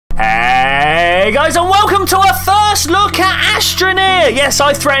Hey guys, and welcome to our first look at Astroneer. Yes,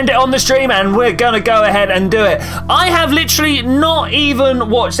 I threatened it on the stream and we're gonna go ahead and do it. I have literally not even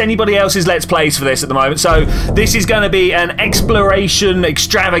watched anybody else's Let's Plays for this at the moment, so this is gonna be an exploration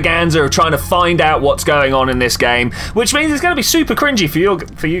extravaganza of trying to find out what's going on in this game, which means it's gonna be super cringy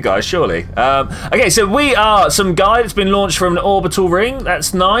for you guys, surely. Okay, so we are some guy that's been launched from an orbital ring.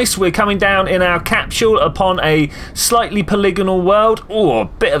 That's nice. We're coming down in our capsule upon a slightly polygonal world. Oh, a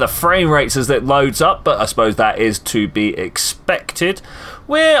bit of the frame rates as it loads up, but I suppose that is to be expected.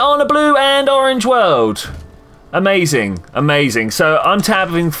 We're on a blue and orange world. Amazing, amazing. So I'm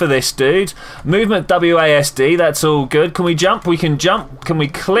tabbing for this dude. Movement WASD, that's all good. Can we jump? We can jump. Can we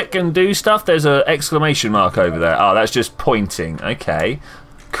click and do stuff? There's an exclamation mark over there. Oh, that's just pointing. Okay,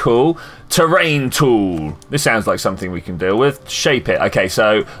 cool. Terrain tool. This sounds like something we can deal with. Shape it. Okay,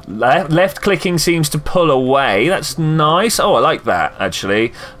 so left clicking seems to pull away. That's nice. Oh, I like that,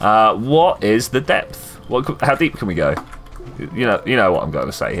 actually. What is the depth? How deep can we go? You know what I'm going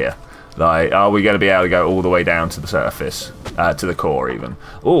to say here. Like, are we going to be able to go all the way down to the surface? To the core, even.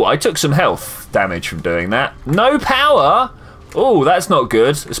 Oh, I took some health damage from doing that. No power? Oh, that's not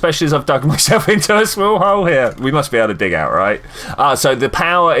good, especially as I've dug myself into a small hole here. We must be able to dig out, right? So the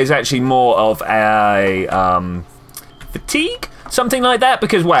power is actually more of a fatigue? Something like that,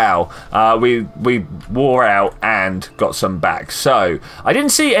 because wow, we wore out and got some back. So I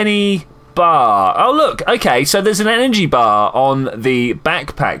didn't see any bar. Oh look, okay, so there's an energy bar on the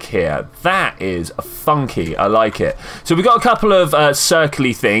backpack here. That is funky. I like it. So we've got a couple of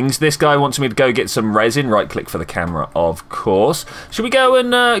circly things. This guy wants me to go get some resin. Right click for the camera, of course. Should we go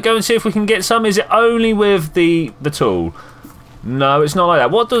and see if we can get some? Is it only with the tool? No, it's not like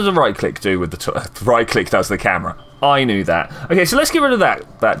that. What does a right click do with the tool? Right click does the camera. I knew that. Okay, so let's get rid of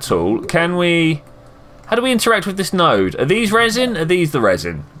that tool. Can we... How do we interact with this node? Are these resin? Are these the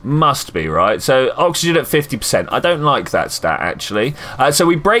resin? Must be, right? So oxygen at 50%. I don't like that stat, actually. So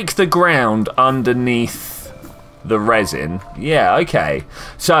we break the ground underneath the resin. Yeah, okay.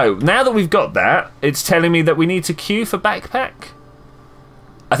 So now that we've got that, it's telling me that we need to queue for backpack.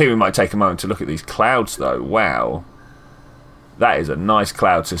 I think we might take a moment to look at these clouds, though. Wow. That is a nice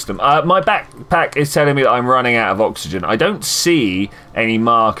cloud system. My backpack is telling me that I'm running out of oxygen. I don't see any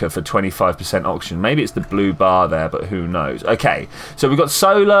marker for 25% oxygen. Maybe it's the blue bar there, but who knows. Okay, so we've got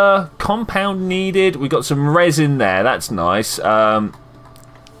solar, compound needed. We've got some resin there. That's nice.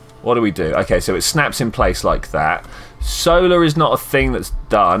 What do we do? Okay, so it snaps in place like that. Solar is not a thing that's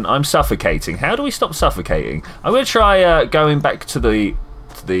done. I'm suffocating. How do we stop suffocating? I'm going to try going back to the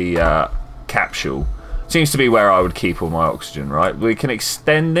capsule. Seems to be where I would keep all my oxygen, right? We can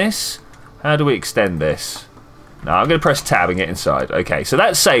extend this. How do we extend this? No, I'm going to press tab and get inside. Okay, so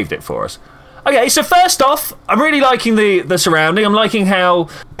that saved it for us. Okay, so first off, I'm really liking the surrounding. I'm liking how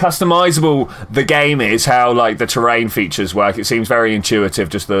customizable the game is, how like the terrain features work. It seems very intuitive,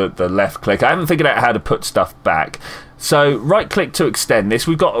 just the left click. I haven't figured out how to put stuff back. So right click to extend this.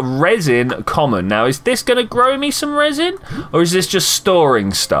 We've got resin common. Now, is this going to grow me some resin? Or is this just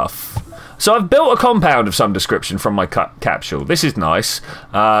storing stuff? So I've built a compound of some description from my capsule. This is nice.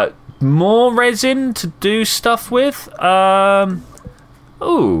 More resin to do stuff with. Ooh,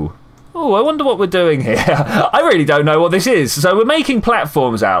 I wonder what we're doing here. I really don't know what this is. So we're making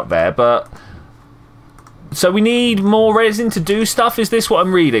platforms out there, but... So we need more resin to do stuff? Is this what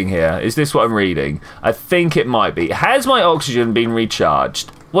I'm reading here? Is this what I'm reading? I think it might be. Has my oxygen been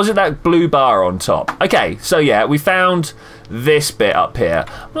recharged? Was it that blue bar on top? Okay, so yeah, we found this bit up here.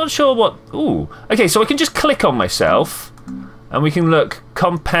 I'm not sure what... Ooh. Okay, so I can just click on myself. And we can look,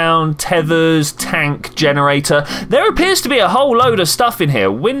 compound, tethers, tank, generator. There appears to be a whole load of stuff in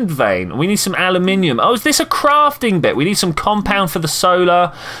here. Wind vane, we need some aluminium. Oh, is this a crafting bit? We need some compound for the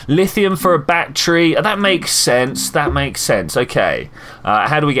solar, lithium for a battery. That makes sense, that makes sense. Okay,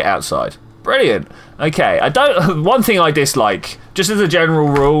 how do we get outside? Brilliant. Okay, one thing I dislike, just as a general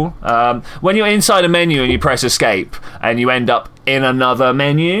rule, when you're inside a menu and you press escape and you end up in another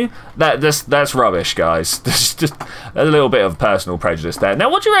menu, that's rubbish, guys. There's just a little bit of personal prejudice there.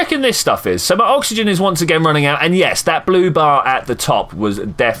 Now, what do you reckon this stuff is? So my oxygen is once again running out, and yes, that blue bar at the top was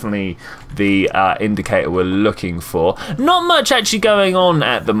definitely the indicator we're looking for. Not much actually going on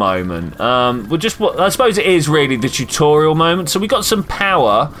at the moment. I suppose it is really the tutorial moment. So we got some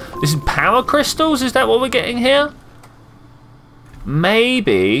power. This is power crystals. Is that what we're getting here?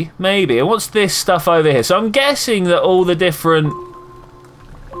 Maybe. And what's this stuff over here? So I'm guessing that all the different...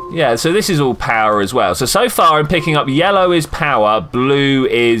 Yeah, so this is all power as well. So far I'm picking up yellow is power, blue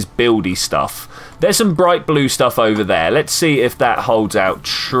is buildy stuff. There's some bright blue stuff over there. Let's see if that holds out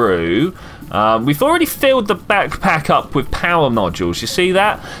true. We've already filled the backpack up with power modules. You see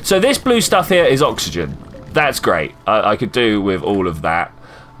that? So this blue stuff here is oxygen. That's great. I could do with all of that.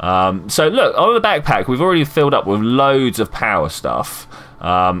 So look, on the backpack, we've already filled up with loads of power stuff.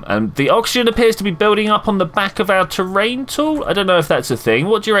 And the oxygen appears to be building up on the back of our terrain tool. I don't know if that's a thing.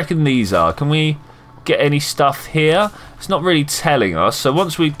 What do you reckon these are? Can we get any stuff here? It's not really telling us. So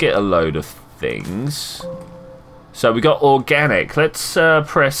once we get a load of things... So we got organic. Let's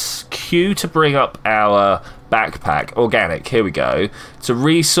press Q to bring up our backpack. Organic, here we go. It's a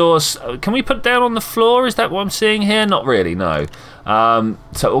resource. Can we put it down on the floor? Is that what I'm seeing here? Not really, no.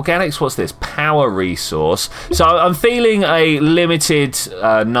 So organics, what's this? Power resource. So I'm feeling a limited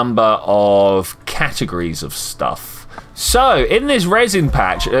number of categories of stuff. So in this resin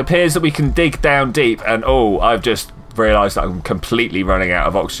patch, it appears that we can dig down deep, and oh, I've just realised that I'm completely running out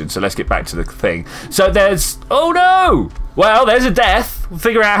of oxygen, so let's get back to the thing. So there's... Oh no! Well, there's a death. We'll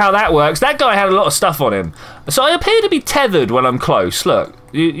figure out how that works. That guy had a lot of stuff on him. So I appear to be tethered when I'm close. Look,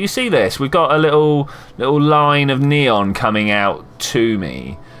 you see this? We've got a little line of neon coming out to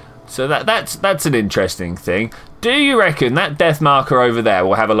me. So that's an interesting thing. Do you reckon that death marker over there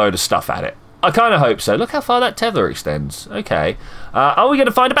will have a load of stuff at it? I kind of hope so. Look how far that tether extends. Okay. Are we going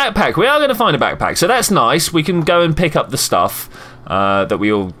to find a backpack? We are going to find a backpack. So that's nice. We can go and pick up the stuff that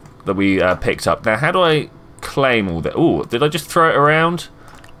we picked up. Now, how do I claim all that? Oh, did I just throw it around?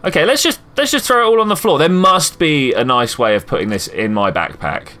 Okay, let's just throw it all on the floor. There must be a nice way of putting this in my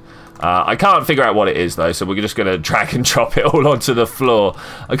backpack. I can't figure out what it is though, so we're just going to drag and drop it all onto the floor.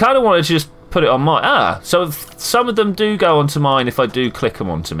 I kind of wanted to just put it on my... so some of them do go onto mine if I do click them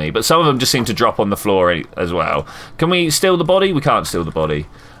onto me, but some of them just seem to drop on the floor as well. Can we steal the body? We can't steal the body.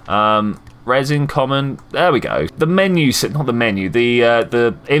 Resin, common, there we go. The menu, not the menu,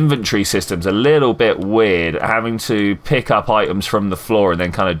 the inventory system's a little bit weird, having to pick up items from the floor and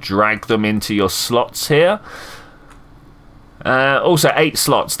then kind of drag them into your slots here. Also 8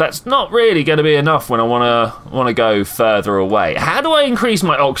 slots. That's not really going to be enough when I want to go further away. How do I increase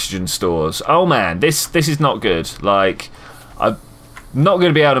my oxygen stores? Oh man, this is not good. Like, I'm not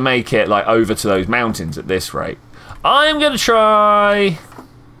going to be able to make it like over to those mountains at this rate. I'm going to try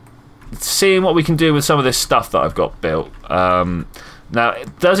seeing what we can do with some of this stuff that I've got built. Now,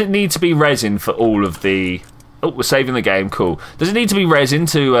 does it need to be resin for all of the... Oh, we're saving the game, cool. Does it need to be resin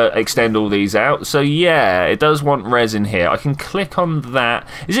to extend all these out? So yeah, it does want resin here. I can click on that.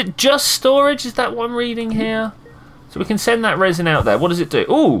 Is it just storage? Is that what I'm reading here? So we can send that resin out there. What does it do?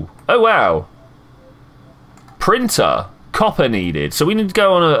 Ooh, oh wow. Printer, copper needed. So we need to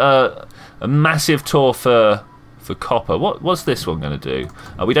go on a massive tour for copper. What's this one going to do?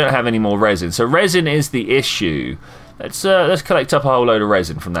 We don't have any more resin. So resin is the issue. Let's collect up a whole load of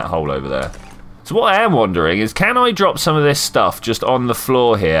resin from that hole over there. So what I am wondering is, can I drop some of this stuff just on the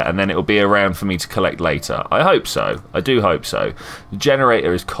floor here and then it will be around for me to collect later? I hope so. I do hope so. The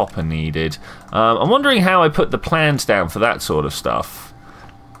generator is copper needed. I'm wondering how I put the plans down for that sort of stuff.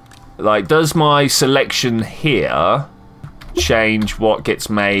 Like, does my selection here change what gets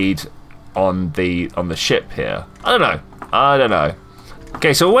made on the ship here? I don't know.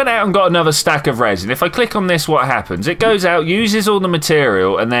 Okay, so I went out and got another stack of resin. If I click on this, what happens? It goes out, uses all the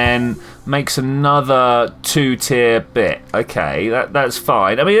material, and then makes another 2-tier bit. Okay, that's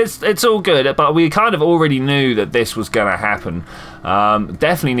fine. I mean, it's all good, but we kind of already knew that this was going to happen.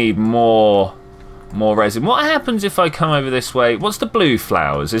 Definitely need more resin. What happens if I come over this way? What's the blue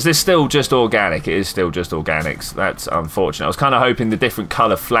flowers? Is this still just organic? It is still just organics. That's unfortunate. I was kind of hoping the different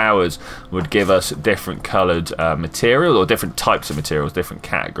colour flowers would give us different coloured material, or different types of materials, different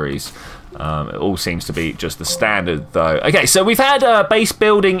categories. It all seems to be just the standard though. Okay, so we've had base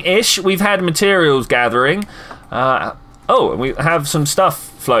building-ish. We've had materials gathering. Oh, and we have some stuff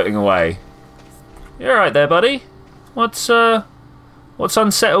floating away. You alright there, buddy? What's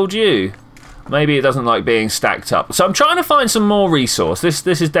unsettled you? Maybe it doesn't like being stacked up. So I'm trying to find some more resource. This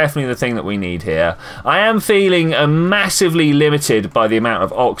is definitely the thing that we need here. I am feeling massively limited by the amount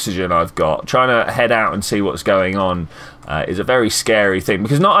of oxygen I've got. Trying to head out and see what's going on is a very scary thing,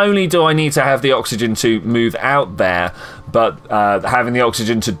 because not only do I need to have the oxygen to move out there, but having the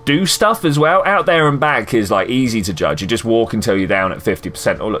oxygen to do stuff as well. Out there and back is like easy to judge. You just walk until you're down at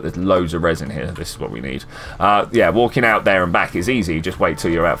 50%. Oh look, there's loads of resin here. This is what we need. Yeah, walking out there and back is easy. Just wait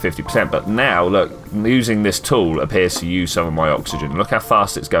till you're at 50%. But now, look, using this tool appears to use some of my oxygen. Look how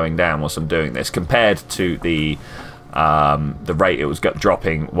fast it's going down whilst I'm doing this, compared to the rate it was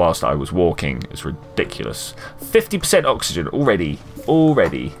dropping whilst I was walking. It's ridiculous. 50% oxygen already.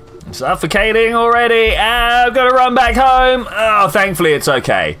 I'm suffocating already. I've got to run back home. Oh, thankfully it's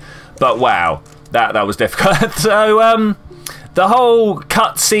okay. But wow, that was difficult. So The whole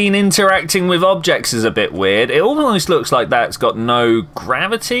cutscene interacting with objects is a bit weird. It almost looks like that's got no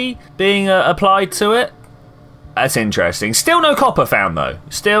gravity being applied to it. That's interesting. Still no copper found, though.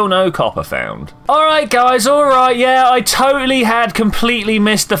 Still no copper found. All right, guys. All right. Yeah, I totally had completely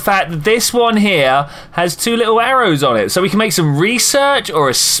missed the fact that this one here has 2 little arrows on it. So we can make some research or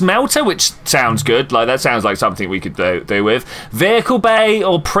a smelter, which sounds good. Like, that sounds like something we could do with. Vehicle bay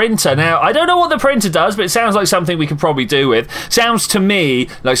or printer. Now, I don't know what the printer does, but it sounds like something we could probably do with. Sounds to me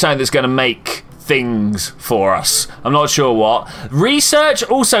like something that's going to make things for us. I'm not sure what. Research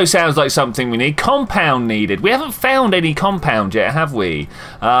also sounds like something we need. Compound needed. We haven't found any compound yet, have we?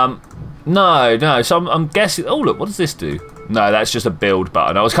 No. So I'm guessing... Oh, look, what does this do? No, that's just a build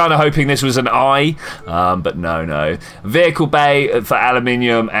button. I was kind of hoping this was an eye, but no. Vehicle bay for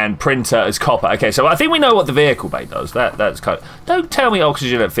aluminium and printer as copper. Okay, so I think we know what the vehicle bay does. That's kind of... Don't tell me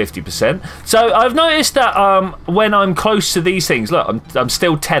oxygen at 50%. So I've noticed that when I'm close to these things, look, I'm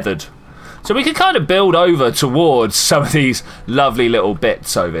still tethered. So we can kind of build over towards some of these lovely little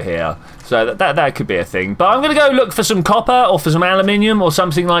bits over here. So that could be a thing. But I'm going to go look for some copper or for some aluminium or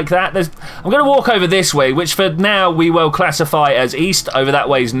something like that. I'm going to walk over this way, which for now we will classify as east. Over that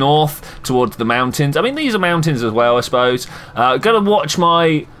way is north towards the mountains. I mean, these are mountains as well, I suppose. Going to watch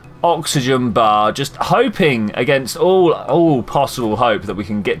my oxygen bar, just hoping against all possible hope that we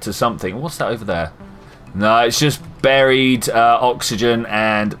can get to something. What's that over there? No, it's just buried oxygen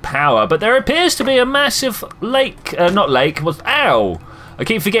and power. But there appears to be a massive lake. Not lake. Ow! I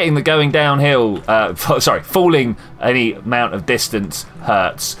keep forgetting that going downhill, falling any amount of distance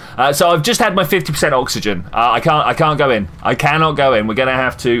hurts. So I've just had my 50% oxygen. I can't go in. I cannot go in. We're going to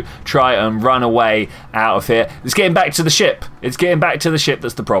have to try and run away out of here. It's getting back to the ship. It's getting back to the ship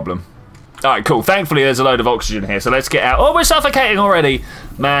that's the problem. Alright, cool. Thankfully, there's a load of oxygen here, so let's get out. Oh, we're suffocating already!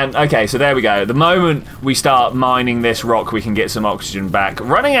 Man, okay, so there we go. The moment we start mining this rock, we can get some oxygen back.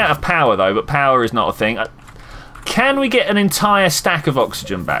 Running out of power, though, but power is not a thing. Can we get an entire stack of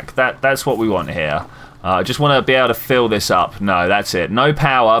oxygen back? That's what we want here. I just want to be able to fill this up. No, that's it. No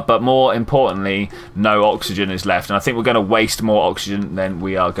power, but more importantly, no oxygen is left. And I think we're going to waste more oxygen than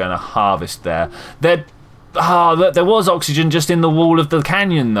we are going to harvest there. There was oxygen just in the wall of the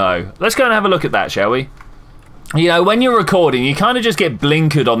canyon, though. Let's go and have a look at that, shall we? You know, when you're recording, you kind of just get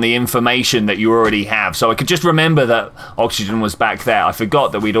blinkered on the information that you already have. So I could just remember that oxygen was back there. I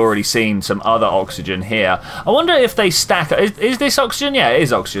forgot that we'd already seen some other oxygen here. I wonder if they stack... Is this oxygen? Yeah, it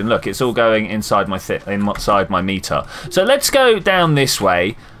is oxygen. Look, it's all going inside my meter. So let's go down this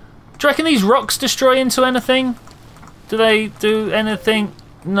way. Do you reckon these rocks destroy into anything? Do they do anything?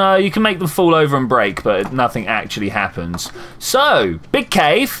 No, you can make them fall over and break, but nothing actually happens. So, big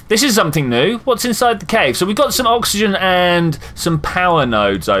cave. This is something new. What's inside the cave? So we've got some oxygen and some power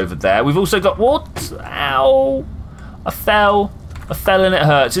nodes over there. We've also got what? Ow! I fell and it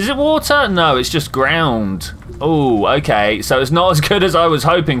hurts. Is it water? No, it's just ground. Oh, okay. So it's not as good as I was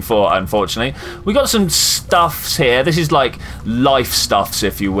hoping for, unfortunately. We got some stuffs here. This is like life stuffs,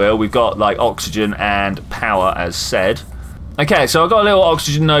 if you will. We've got like oxygen and power, as said. Okay, so I've got a little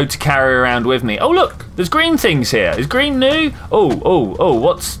oxygen node to carry around with me. Oh, look, there's green things here. Is green new? Oh,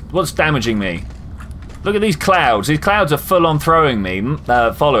 what's damaging me? Look at these clouds. These clouds are full on following me.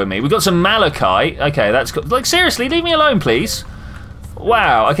 We've got some malachite. Okay, that's good. Like, seriously, leave me alone, please.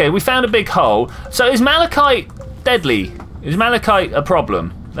 Wow, okay, we found a big hole. So is malachite deadly? Is malachite a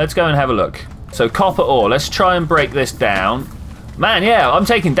problem? Let's go and have a look. So copper ore. Let's try and break this down. Man, yeah, I'm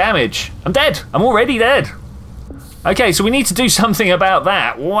taking damage. I'm dead. I'm already dead. Okay, so we need to do something about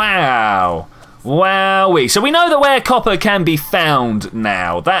that. Wow. Wowee. So we know that where copper can be found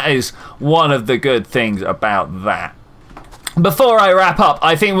now. That is one of the good things about that. Before I wrap up,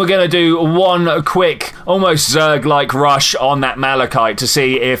 I think we're going to do one quick, almost Zerg-like rush on that malachite to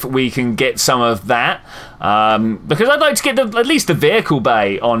see if we can get some of that. Because I'd like to get at least the vehicle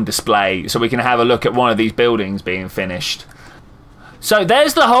bay on display so we can have a look at one of these buildings being finished. So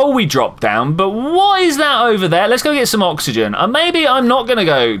there's the hole we dropped down, but what is that over there? Let's go get some oxygen. Maybe I'm not going to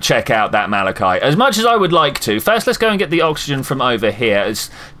go check out that malachite, as much as I would like to. First, let's go and get the oxygen from over here. It's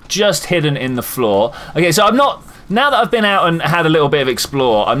just hidden in the floor. Okay, so I'm not... Now that I've been out and had a little bit of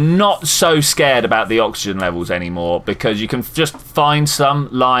explore, I'm not so scared about the oxygen levels anymore, because you can just find some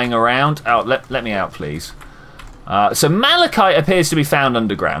lying around. Oh, let me out, please. So malachite appears to be found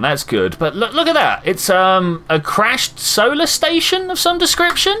underground. That's good. But look at that. It's a crashed solar station of some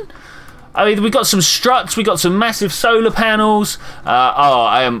description. I mean, we've got some struts. We've got some massive solar panels. Oh,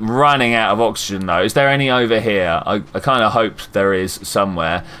 I am running out of oxygen, though. Is there any over here? I kind of hope there is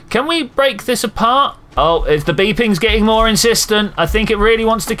somewhere. Can we break this apart? Oh, it's the beeping's getting more insistent. I think it really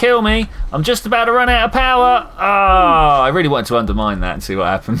wants to kill me. I'm just about to run out of power. I really wanted to undermine that and see what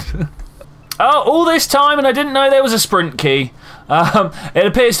happened. Oh, all this time and I didn't know there was a sprint key. It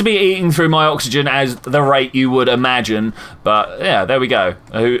appears to be eating through my oxygen as the rate you would imagine. But yeah, there we go.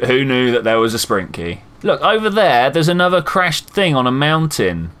 Who knew that there was a sprint key? Look, over there's another crashed thing on a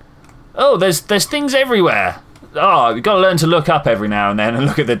mountain. Oh, there's things everywhere. Oh, you've got to learn to look up every now and then and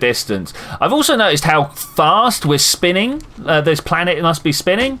look at the distance. I've also noticed how fast we're spinning. This planet must be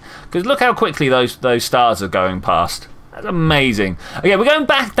spinning. Because look how quickly those stars are going past. That's amazing. Okay, we're going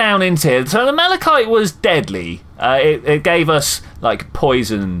back down into here. So the malachite was deadly. It gave us, like,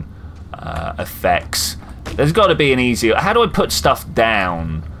 poison effects. There's got to be an easier... How do I put stuff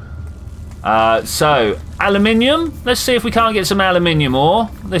down? So, aluminium. Let's see if we can't get some aluminium ore.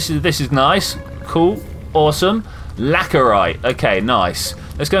 This is nice. Cool. Awesome. Lacerite. Okay, nice.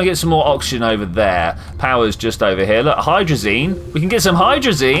 Let's go and get some more oxygen over there. Power's just over here. Look, hydrazine. We can get some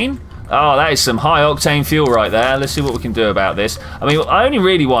hydrazine. Oh, that is some high-octane fuel right there. Let's see what we can do about this. I mean, I only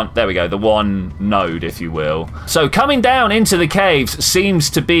really want... There we go, the one node, if you will. So, coming down into the caves seems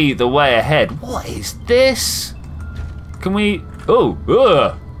to be the way ahead. What is this? Can we... Oh,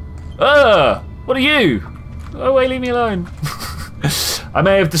 what are you? Oh, wait, leave me alone. I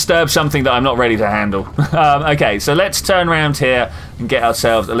may have disturbed something that I'm not ready to handle. Okay, so let's turn around here and get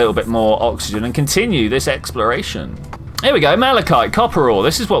ourselves a little bit more oxygen and continue this exploration. Here we go, malachite, copper ore.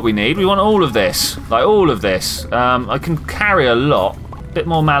 This is what we need. We want all of this, like all of this. I can carry a lot. Bit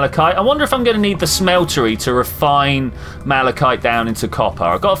more malachite. I wonder if I'm going to need the smeltery to refine malachite down into copper.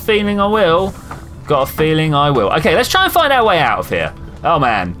 I've got a feeling I will. Got a feeling I will. Okay, let's try and find our way out of here. Oh,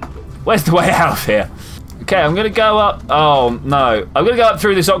 man. Where's the way out of here? Okay, I'm going to go up. Oh, no. I'm going to go up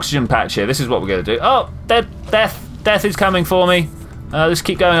through this oxygen patch here. This is what we're going to do. Oh, death is coming for me. Let's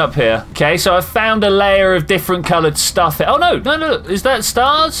keep going up here. Okay, so I've found a layer of different coloured stuff here. Oh, no. Is that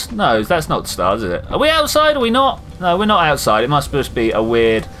stars? No, that's not stars, is it? Are we outside? Are we not? No, we're not outside. It must just be a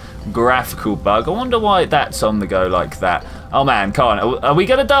weird graphical bug. I wonder why that's on the go like that. Oh, man, are we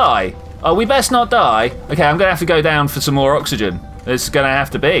going to die? Oh, we best not die. Okay, I'm going to have to go down for some more oxygen. It's going to have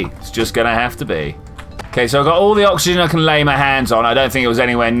to be. It's just going to have to be. Okay, so I've got all the oxygen I can lay my hands on. I don't think it was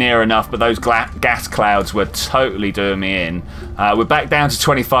anywhere near enough, but those gas clouds were totally doing me in. We're back down to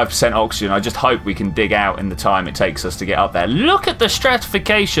 25% oxygen. I just hope we can dig out in the time it takes us to get up there. Look at the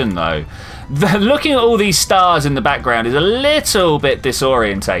stratification, though. Looking at all these stars in the background is a little bit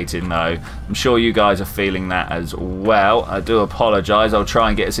disorientating, though. I'm sure you guys are feeling that as well. I do apologise. I'll try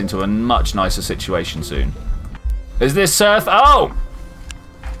and get us into a much nicer situation soon. Is this surf? Oh!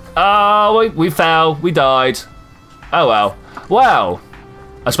 Oh, we fell. We died. Oh, well. Well,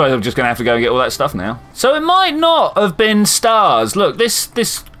 I suppose I'm just going to have to go and get all that stuff now. So it might not have been stars. Look, this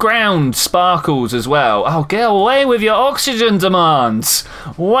ground sparkles as well. Oh, get away with your oxygen demands.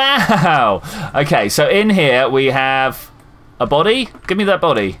 Wow. Okay, so in here we have a body. Give me that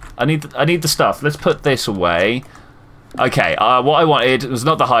body. I need the stuff. Let's put this away. Okay, what I wanted was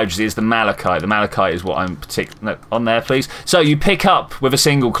not the hydrazine, it's the malachite. The malachite is what I'm particularly... On there, please. So you pick up with a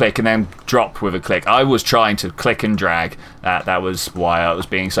single click and then drop with a click. I was trying to click and drag. That was why it was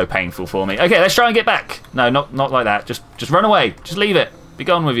being so painful for me. Okay, let's try and get back. No, not like that. Just run away. Just leave it. Be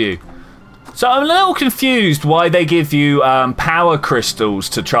gone with you. So I'm a little confused why they give you power crystals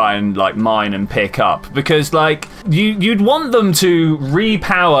to try and like mine and pick up, because like you'd want them to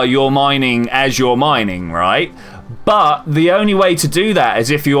repower your mining as you're mining, right? But the only way to do that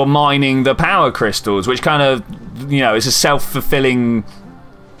is if you're mining the power crystals, which kind of, you know, is a self-fulfilling,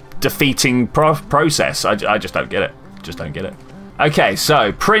 defeating process. I just don't get it. Just don't get it. Okay,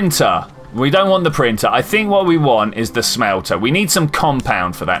 so printer. We don't want the printer. I think what we want is the smelter. We need some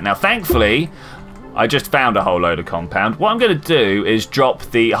compound for that. Now, thankfully, I just found a whole load of compound. What I'm going to do is drop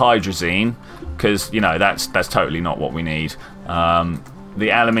the hydrazine, because, you know, that's totally not what we need. The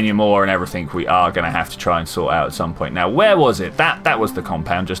aluminium ore and everything we are going to have to try and sort out at some point. Now, where was it? That was the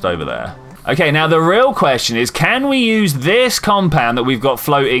compound just over there. Okay, now the real question is, can we use this compound that we've got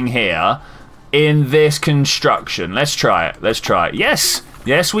floating here in this construction? Let's try it. Let's try it. Yes.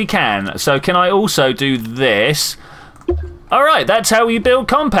 Yes, we can. So can I also do this? All right, that's how we build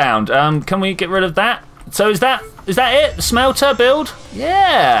compound. Can we get rid of that? So is that it? Smelter build?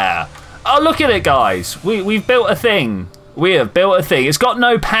 Yeah. Oh, look at it, guys. We've built a thing. We have built a thing. It's got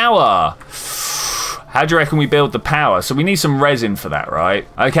no power. How do you reckon we build the power? So we need some resin for that, right?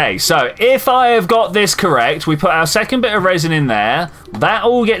 Okay, so if I have got this correct, we put our second bit of resin in there. That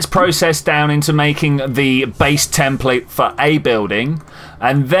all gets processed down into making the base template for a building.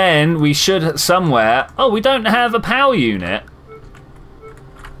 And then we should somewhere... Oh, we don't have a power unit.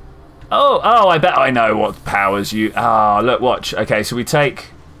 Oh, I bet I know what powers you... Ah, look, watch. Okay, so we take...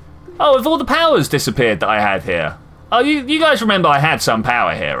 Oh, have all the powers disappeared that I had here? Oh, you guys remember I had some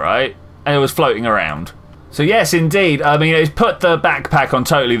power here, right? And it was floating around. So yes, indeed. I mean, it's put the backpack on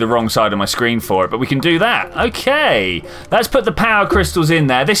totally the wrong side of my screen for it, but we can do that. Okay, let's put the power crystals in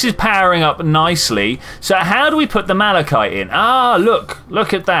there. This is powering up nicely. So how do we put the malachite in? Ah,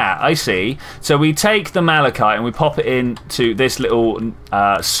 look at that. I see. So we take the malachite and we pop it into this little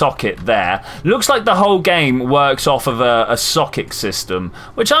socket there. Looks like the whole game works off of a socket system,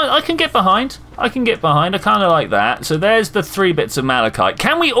 which I can get behind. I can get behind. I kind of like that. So there's the 3 bits of malachite.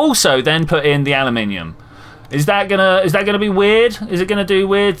 Can we also then put in the aluminium? Is that gonna be weird? Is it gonna do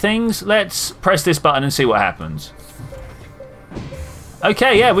weird things? Let's press this button and see what happens.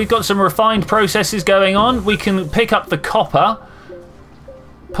 Okay, yeah, we've got some refined processes going on. We can pick up the copper,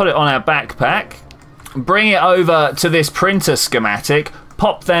 put it on our backpack, bring it over to this printer schematic,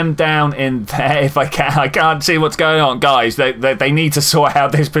 pop them down in there if I can. I can't see what's going on, guys. They need to sort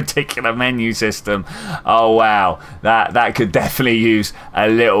out this particular menu system. Oh wow, that could definitely use a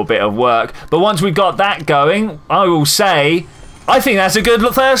little bit of work. But once we've got that going, I will say, I think that's a good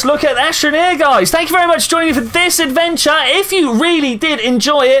first look at Astroneer, guys. Thank you very much for joining me for this adventure. If you really did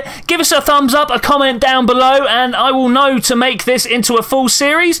enjoy it, give us a thumbs up, a comment down below, and I will know to make this into a full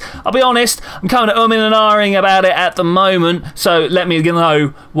series. I'll be honest, I'm kind of umming and ahhing about it at the moment, so let me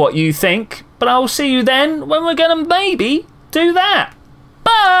know what you think. But I'll see you then when we're going to maybe do that.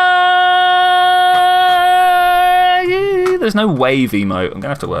 Bye! There's no wave emote. I'm going to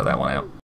have to work that one out.